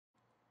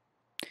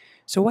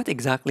So what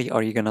exactly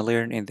are you going to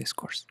learn in this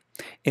course?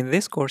 In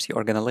this course, you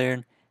are going to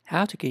learn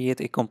how to create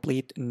a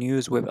complete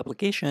news web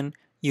application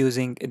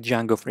using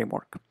Django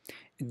framework.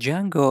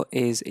 Django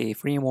is a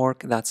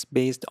framework that's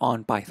based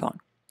on Python,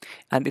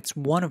 and it's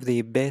one of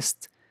the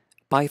best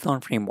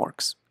Python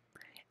frameworks.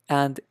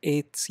 And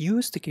it's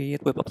used to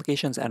create web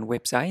applications and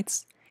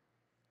websites.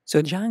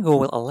 So Django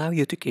will allow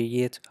you to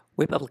create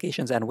web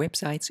applications and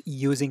websites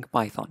using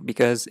Python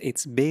because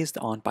it's based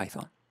on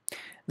Python.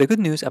 The good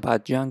news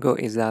about Django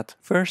is that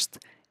first,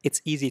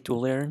 it's easy to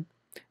learn.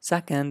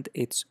 Second,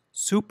 it's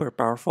super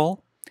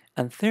powerful.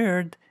 And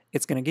third,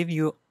 it's going to give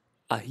you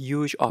a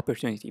huge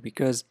opportunity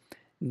because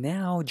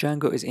now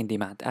Django is in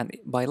demand. And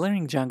by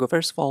learning Django,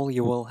 first of all,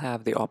 you will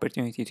have the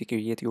opportunity to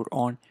create your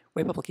own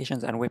web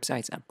applications and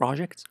websites and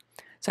projects.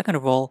 Second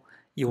of all,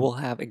 you will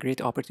have a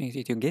great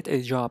opportunity to get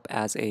a job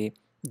as a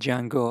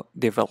Django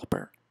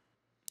developer.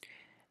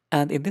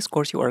 And in this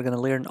course, you are going to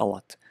learn a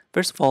lot.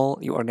 First of all,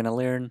 you are going to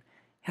learn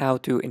how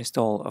to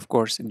install, of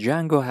course,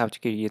 Django, how to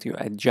create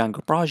a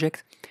Django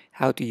project,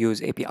 how to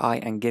use API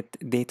and get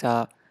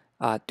data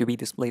to be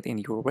displayed in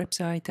your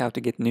website, how to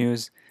get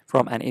news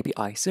from an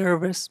API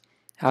service,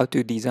 how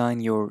to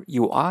design your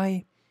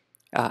UI,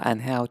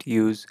 and how to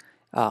use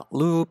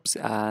loops,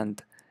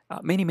 and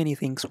many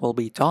things will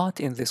be taught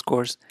in this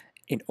course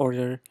in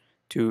order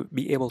to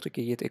be able to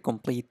create a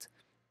complete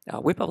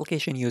web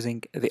application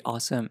using the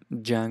awesome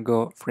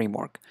Django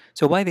framework.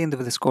 So by the end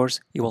of this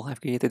course, you will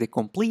have created a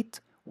complete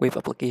web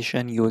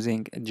application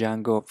using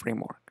Django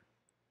framework.